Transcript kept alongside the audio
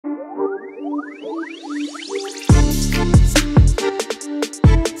Hello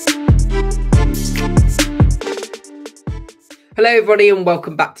everybody and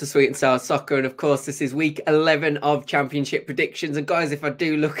welcome back to Sweet and Sour Soccer, and of course this is week 11 of Championship predictions. And guys, if I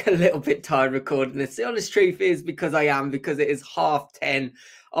do look a little bit tired recording this, the honest truth is because it is 10:30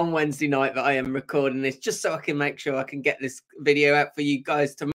 on Wednesday night that I am recording this, just so I can make sure I can get this video out for you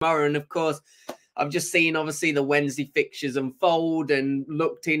guys tomorrow. And of course I've just seen obviously the Wednesday fixtures unfold and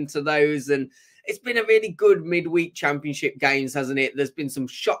looked into those, and it's been a really good midweek championship games, hasn't it? There's been some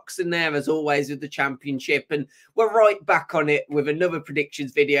shocks in there, as always, with the championship. And we're right back on it with another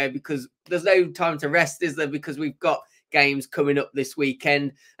predictions video because there's no time to rest, is there? Because we've got games coming up this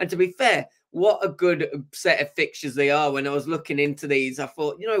weekend. And to be fair, what a good set of fixtures they are. When I was looking into these, I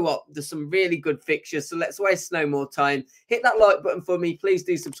thought, you know what? There's some really good fixtures. So let's waste no more time. Hit that like button for me. Please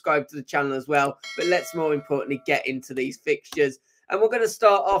do subscribe to the channel as well. But let's more importantly get into these fixtures. And we're going to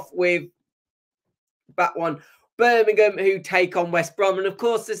start off with back one, Birmingham, who take on West Brom. And of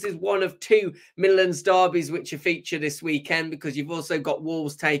course this is one of two Midlands derbies which are featured this weekend, because you've also got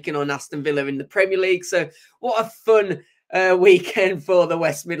Wolves taking on Aston Villa in the Premier League. So what a fun weekend for the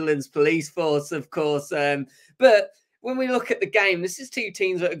West Midlands Police Force, of course. But when we look at the game, this is two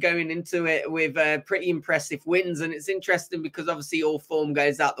teams that are going into it with pretty impressive wins. And it's interesting because obviously all form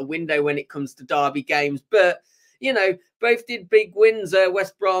goes out the window when it comes to derby games. But you know, both did big wins.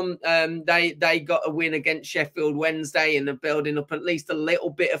 West Brom, they got a win against Sheffield Wednesday, and they're building up at least a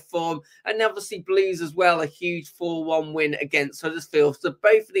little bit of form. And obviously Blues as well, a huge 4-1 win against Huddersfield. So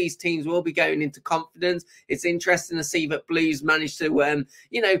both of these teams will be going into confidence. It's interesting to see that Blues managed to,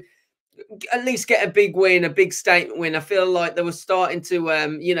 you know, at least get a big win, a big statement win. I feel like they were starting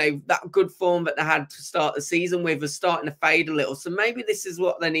to, you know, that good form that they had to start the season with was starting to fade a little. So maybe this is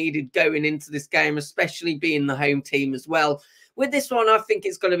what they needed going into this game, especially being the home team as well. With this one, I think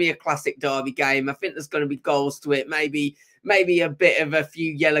it's going to be a classic derby game. I think there's going to be goals to it, maybe a bit of a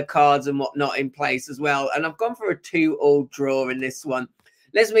few yellow cards and whatnot in place as well. And I've gone for a 2-2 draw in this one.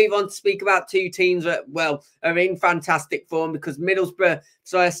 Let's move on to speak about two teams that, well, are in fantastic form, because Middlesbrough.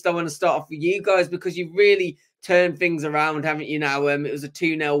 So I still want to start off with you guys because you've really turned things around, haven't you now? It was a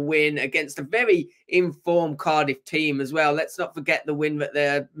 2-0 win against a very informed Cardiff team as well. Let's not forget the win that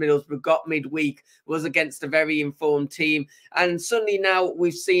the Middlesbrough got midweek was against a very informed team. And suddenly now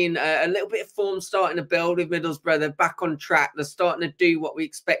we've seen a little bit of form starting to build with Middlesbrough. They're back on track. They're starting to do what we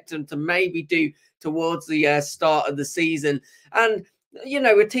expect them to maybe do towards the start of the season. And you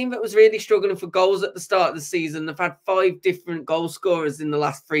know, a team that was really struggling for goals at the start of the season. They've had 5 different goal scorers in the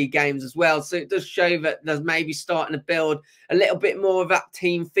last 3 games as well. So it does show that there's maybe starting to build a little bit more of that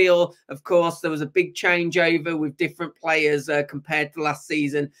team feel. Of course, there was a big changeover with different players compared to last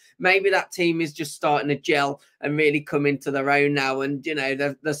season. Maybe that team is just starting to gel and really come into their own now. And, you know,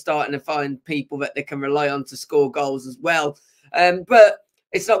 they're starting to find people that they can rely on to score goals as well. But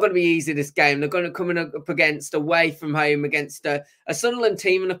it's not going to be easy, this game. They're going to come in up against, away from home, against a Sunderland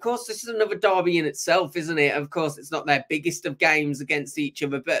team. And, of course, this is another derby in itself, isn't it? Of course, it's not their biggest of games against each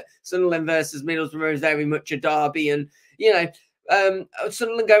other, but Sunderland versus Middlesbrough is very much a derby. And, you know,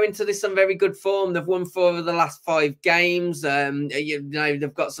 Sunderland go into this on very good form. They've won 4 of the last 5 games. You know,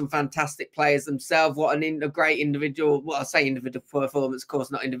 they've got some fantastic players themselves. What a great individual, well, I say individual performance, of course,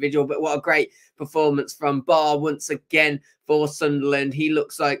 not individual, but what a great performance from Barr once again for Sunderland. He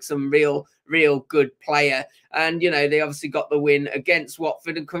looks like some real good player. And, you know, they obviously got the win against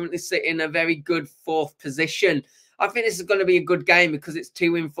Watford and currently sit in a very good 4th position. I think this is going to be a good game because it's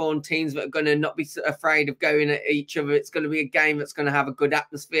 2 informed teams that are going to not be afraid of going at each other. It's going to be a game that's going to have a good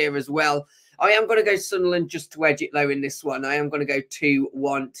atmosphere as well. I am going to go Sunderland just to edge it though in this one. I am going to go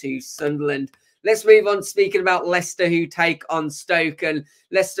 2-1 to Sunderland. Let's move on speaking about Leicester, who take on Stoke. And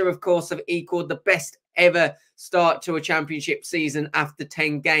Leicester, of course, have equalled the best ever start to a championship season after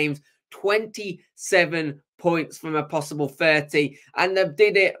 10 games. 27 points from a possible 30, and they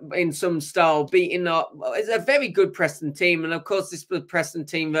did it in some style, beating up. It's a very good Preston team, and of course this was a Preston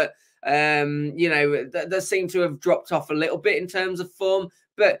team that you know, they seem to have dropped off a little bit in terms of form,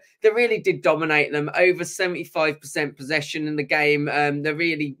 but they really did dominate them. Over 75% possession in the game. They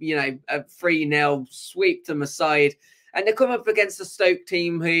really, you know, a 3-0 sweep them aside, and they come up against a Stoke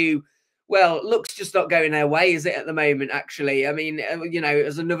team who, well, looks just not going their way, is it, at the moment, actually? I mean, you know, it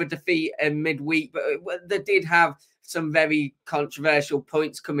was another defeat in midweek, but they did have some very controversial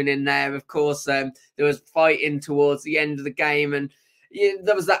points coming in there. Of course, there was fighting towards the end of the game, and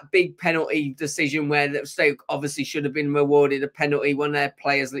there was that big penalty decision where Stoke obviously should have been rewarded a penalty. One of their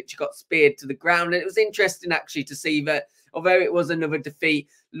players literally got speared to the ground. And it was interesting, actually, to see that although it was another defeat,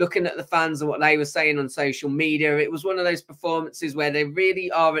 looking at the fans and what they were saying on social media, it was one of those performances where they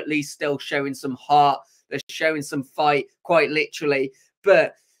really are at least still showing some heart. They're showing some fight, quite literally.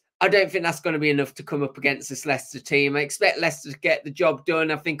 But I don't think that's going to be enough to come up against this Leicester team. I expect Leicester to get the job done.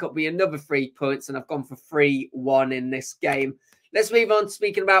 I think it'll be another 3 points, and I've gone for 3-1 in this game. Let's move on to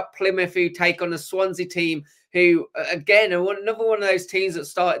speaking about Plymouth, who take on the Swansea team, who, again, are another one of those teams that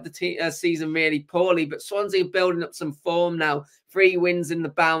started the season really poorly, but Swansea are building up some form now. 3 wins in the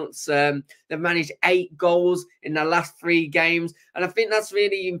bounce. They've managed 8 goals in their last 3 games. And I think that's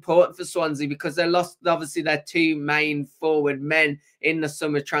really important for Swansea because they lost, obviously, their 2 main forward men in the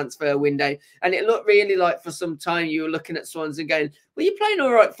summer transfer window. And it looked really like for some time you were looking at Swansea going, well, you're playing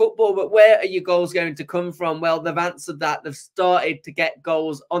all right football, but where are your goals going to come from? Well, they've answered that. They've started to get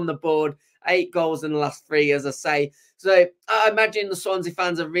goals on the board. 8 goals in the last 3, as I say. So I imagine the Swansea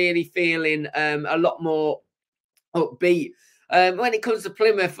fans are really feeling a lot more upbeat. When it comes to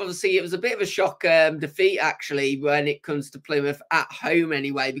Plymouth, obviously, it was a bit of a shock defeat, actually, when it comes to Plymouth at home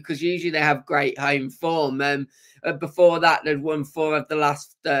anyway, because usually they have great home form. Before that, they'd won 3 of the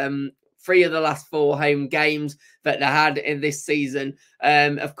last 4 home games that they had in this season.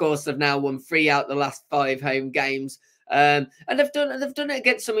 Of course, they've now won 3 out of the last 5 home games. And they've done it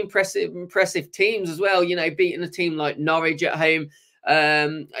against some impressive teams as well, you know, beating a team like Norwich at home.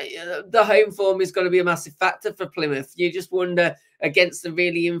 The home form is going to be a massive factor for Plymouth. You just wonder, against a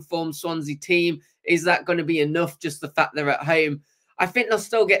really informed Swansea team, is that going to be enough, just the fact they're at home? I think they'll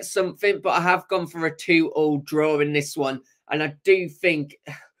still get something, but I have gone for a 2-2 draw in this one. And I do think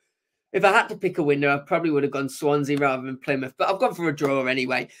if I had to pick a winner, I probably would have gone Swansea rather than Plymouth, but I've gone for a draw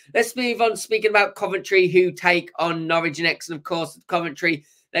anyway. Let's move on. Speaking about Coventry, who take on Norwich next, and of course, Coventry,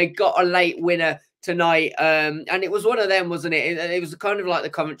 they got a late winner tonight, and it was one of them, wasn't it? It was kind of like the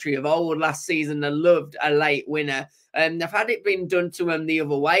Coventry of old last season. They loved a late winner. They've had it been done to them the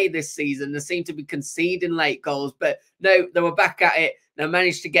other way this season. They seem to be conceding late goals, but no, they were back at it. They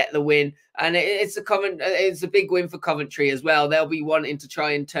managed to get the win, and it's a big win for Coventry as well. They'll be wanting to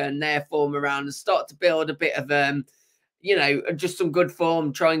try and turn their form around and start to build a bit of you know, just some good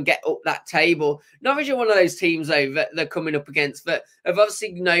form, try and get up that table. Norwich are one of those teams, though, that they're coming up against that have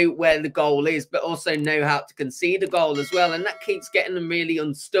obviously know where the goal is, but also know how to concede a goal as well. And that keeps getting them really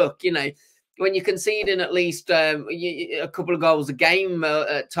unstuck. You know, when you're conceding at least a couple of goals a game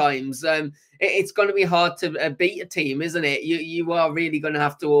at times, it's going to be hard to beat a team, isn't it? You are really going to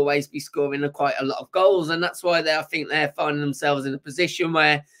have to always be scoring quite a lot of goals. And that's why I think they're finding themselves in a position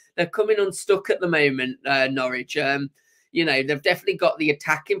where they're coming unstuck at the moment, Norwich. You know, they've definitely got the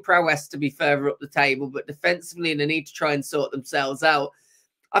attacking prowess to be further up the table, but defensively, they need to try and sort themselves out.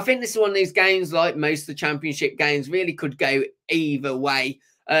 I think this is one of these games, like most of the Championship games, really could go either way.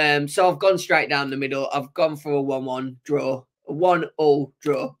 So I've gone straight down the middle. I've gone for a 1-1 draw, a 1-1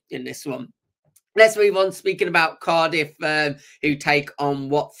 draw in this one. Let's move on. Speaking about Cardiff, who take on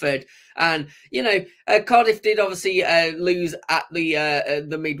Watford, and you know, Cardiff did obviously lose at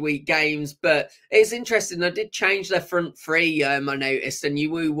the midweek games, but it's interesting. I did change their front 3. I noticed, and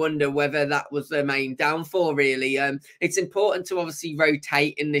you will wonder whether that was their main downfall. Really, it's important to obviously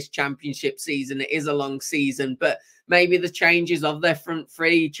rotate in this Championship season. It is a long season, but maybe the changes of their front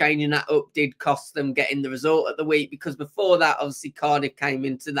 3, changing that up, did cost them getting the result at the week, because before that, obviously, Cardiff came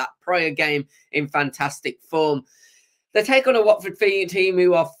into that prior game in fantastic form. They take on a Watford team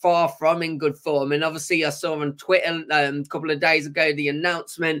who are far from in good form. And obviously, I saw on Twitter a couple of days ago the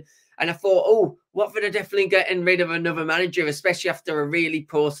announcement, and I thought, oh, Watford are definitely getting rid of another manager, especially after a really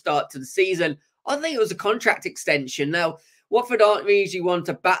poor start to the season. I think it was a contract extension. Now, Watford aren't usually one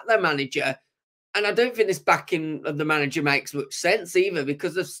to back their manager, and I don't think this backing of the manager makes much sense either,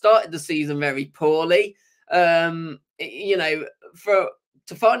 because they've started the season very poorly. You know,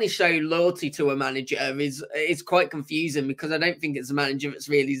 to finally show loyalty to a manager is quite confusing, because I don't think it's a manager that's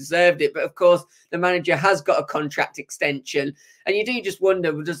really deserved it. But of course, the manager has got a contract extension, and you do just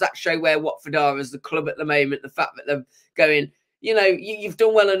wonder, does that show where Watford are as the club at the moment? The fact that they're going, you know, you've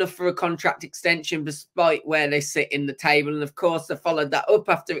done well enough for a contract extension despite where they sit in the table. And of course, they followed that up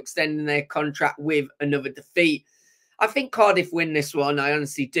after extending their contract with another defeat. I think Cardiff win this one. I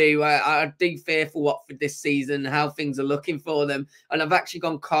honestly do. I do fear for Watford this season, how things are looking for them. And I've actually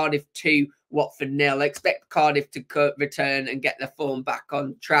gone Cardiff 2, Watford 0. I expect Cardiff to return and get their form back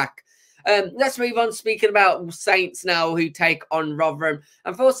on track. Let's move on. Speaking about Saints now, who take on Rotherham.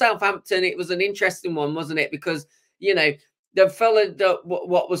 And for Southampton, it was an interesting one, wasn't it? Because, you know, they followed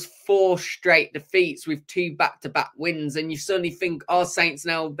what was 4 straight defeats with 2 back-to-back wins. And you suddenly think, are Saints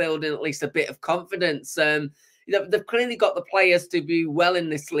now building at least a bit of confidence? They've clearly got the players to do well in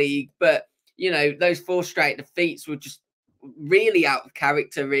this league, but, you know, those 4 straight defeats were just really out of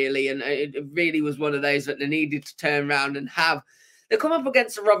character, really. And it really was one of those that they needed to turn around and have. They come up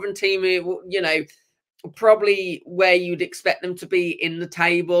against a Rotherham team who, you know, probably where you'd expect them to be in the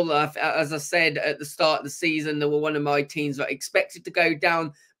table. As I said at the start of the season, they were one of my teams that I expected to go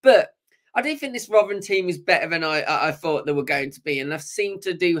down. But I do think this Rotherham team is better than I thought they were going to be. And they seem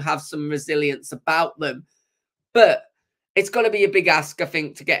to have some resilience about them. But it's got to be a big ask, I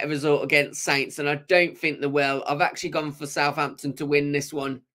think, to get a result against Saints. And I don't think they will. I've actually gone for Southampton to win this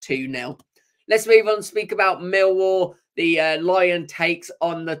one 2-0. Let's move on and speak about Millwall. The Lion takes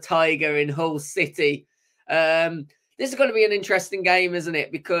on the Tiger in Hull City. This is going to be an interesting game, isn't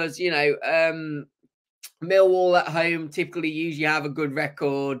it? Because, you know, Millwall at home typically usually have a good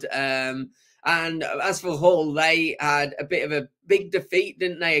record. And as for Hull, they had a bit of a big defeat,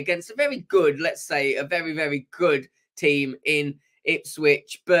 didn't they, against a very good, let's say, a very, very good team in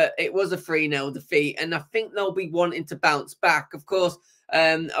Ipswich. But it was a 3-0 defeat. And I think they'll be wanting to bounce back. Of course,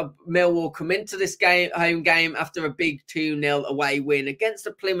 Millwall come into this home game after a big 2-0 away win against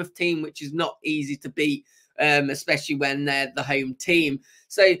a Plymouth team, which is not easy to beat, especially when they're the home team.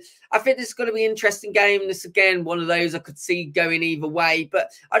 So I think this is going to be an interesting game. This, again, one of those I could see going either way. But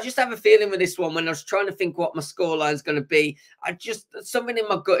I just have a feeling with this one, when I was trying to think what my scoreline is going to be, something in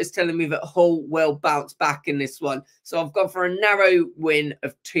my gut is telling me that Hull will bounce back in this one. So I've gone for a narrow win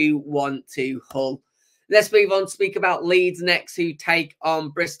of 2-1 to Hull. Let's move on to speak about Leeds next, who take on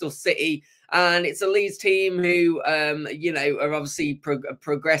Bristol City. And it's a Leeds team who, you know, are obviously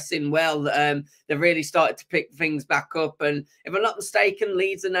progressing well. They've really started to pick things back up. And if I'm not mistaken,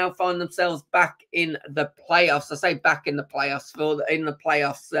 Leeds are now finding themselves back in the playoffs. I say back in the playoffs,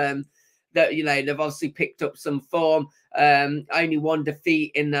 that, you know, they've obviously picked up some form. Only one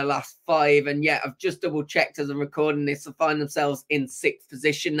defeat in their last 5. And yet I've just double checked as I'm recording this to find themselves in 6th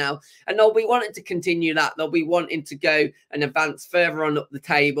position now. And they'll be wanting to continue that. They'll be wanting to go and advance further on up the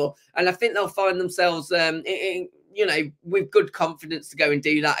table. And I think they'll find themselves, you know, with good confidence to go and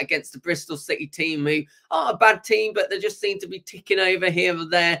do that against the Bristol City team, who aren't a bad team, but they just seem to be ticking over here or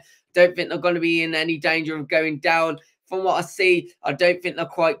there. Don't think they're going to be in any danger of going down. From what I see, I don't think they're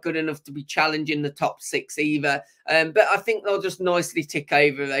quite good enough to be challenging the top 6 either. But I think they'll just nicely tick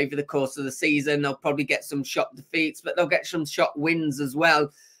over the course of the season. They'll probably get some shock defeats, but they'll get some shock wins as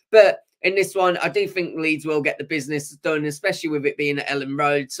well. But in this one, I do think Leeds will get the business done, especially with it being at Ellen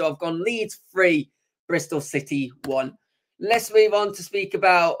Road. So I've gone Leeds 3, Bristol City 1. Let's move on to speak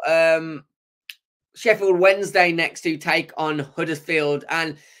about Sheffield Wednesday next, to take on Huddersfield.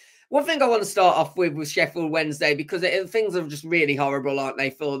 And one thing I want to start off with Sheffield Wednesday, because things are just really horrible, aren't they,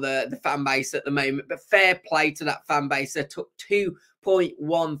 for the fan base at the moment. But fair play to that fan base. They took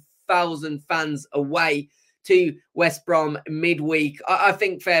 2.1 thousand fans away to West Brom midweek. I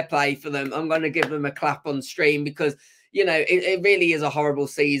think fair play for them. I'm going to give them a clap on stream, because, you know, it really is a horrible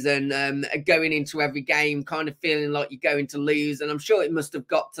season. Going into every game kind of feeling like you're going to lose. And I'm sure it must have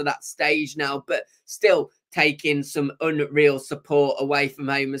got to that stage now, but still taking some unreal support away from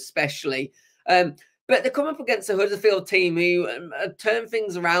home, especially. But they come up against a Huddersfield team who turned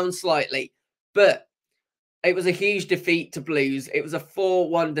things around slightly. But it was a huge defeat to Blues. It was a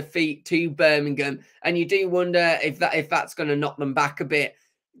 4-1 defeat to Birmingham. And you do wonder if that's going to knock them back a bit.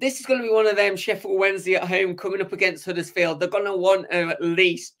 This is going to be one of them, Sheffield Wednesday at home coming up against Huddersfield. They're going to want to at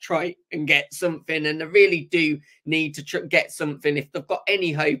least try and get something. And they really do need to get something if they've got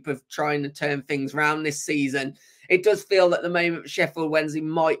any hope of trying to turn things around this season. It does feel at the moment Sheffield Wednesday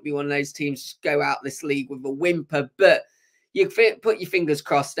might be one of those teams to go out this league with a whimper. But you put your fingers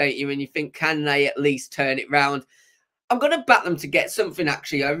crossed, don't you? And you think, can they at least turn it round? I'm going to back them to get something,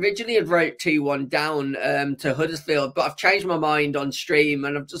 actually. I originally had wrote 2-1 down to Huddersfield, but I've changed my mind on stream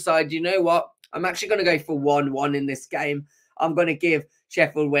and I've decided, you know what? I'm actually going to go for 1-1 in this game. I'm going to give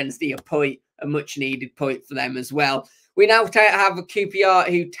Sheffield Wednesday a point, a much-needed point for them as well. We now have a QPR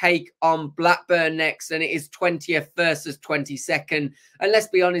who take on Blackburn next, and it is 20th versus 22nd. And let's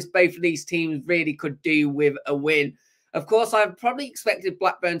be honest, both of these teams really could do with a win. Of course, I've probably expected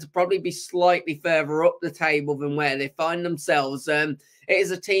Blackburn to probably be slightly further up the table than where they find themselves. It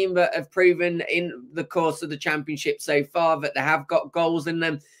is a team that have proven in the course of the Championship so far that they have got goals in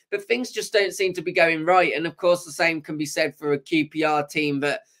them, but things just don't seem to be going right. And of course, the same can be said for a QPR team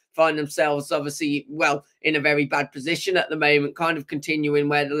that find themselves obviously, well, in a very bad position at the moment, kind of continuing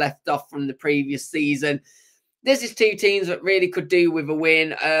where they left off from the previous season. This is 2 teams that really could do with a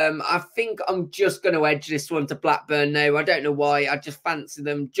win. I think I'm just going to edge this one to Blackburn now. I don't know why. I just fancy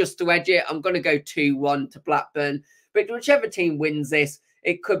them just to edge it. I'm going to go 2-1 to Blackburn. But whichever team wins this,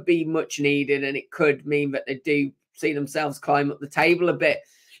 it could be much needed, and it could mean that they do see themselves climb up the table a bit.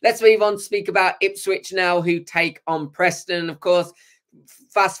 Let's move on to speak about Ipswich now, who take on Preston. Of course,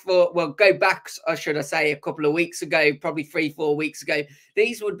 fast forward, well, go back, or should I say, a couple of weeks ago, probably 3-4 weeks ago.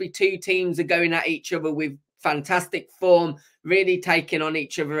 These would be two teams that are going at each other with fantastic form, really taking on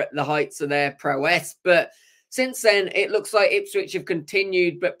each other at the heights of their prowess. But since then, it looks like Ipswich have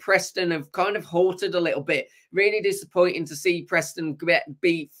continued, but Preston have kind of halted a little bit. Really disappointing to see Preston get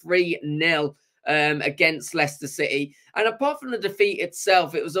beat 3-0 against Leicester City. And apart from the defeat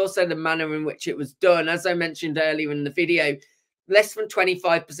itself, it was also the manner in which it was done. As I mentioned earlier in the video, less than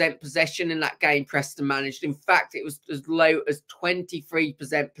 25% possession in that game Preston managed. In fact, it was as low as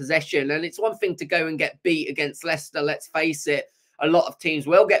 23% possession. And it's one thing to go and get beat against Leicester. Let's face it, a lot of teams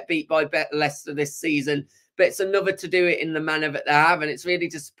will get beat by Leicester this season. But it's another to do it in the manner that they have. And it's really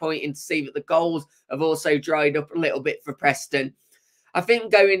disappointing to see that the goals have also dried up a little bit for Preston. I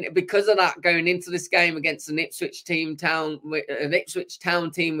think because of that, going into this game against an Ipswich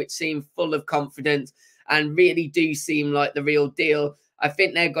Town team which seemed full of confidence and really do seem like the real deal, I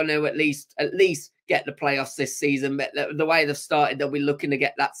think they're going to at least get the playoffs this season. But the way they've started, they'll be looking to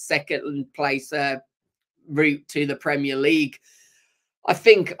get that second place route to the Premier League. I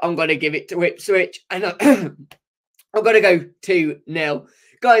think I'm going to give it to Ipswich, and I'm going to go 2-0.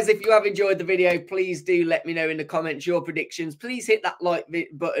 Guys, if you have enjoyed the video, please do let me know in the comments your predictions. Please hit that like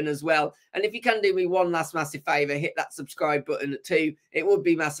button as well. And if you can do me one last massive favour, hit that subscribe button too. It would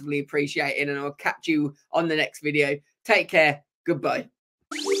be massively appreciated. And I'll catch you on the next video. Take care. Goodbye.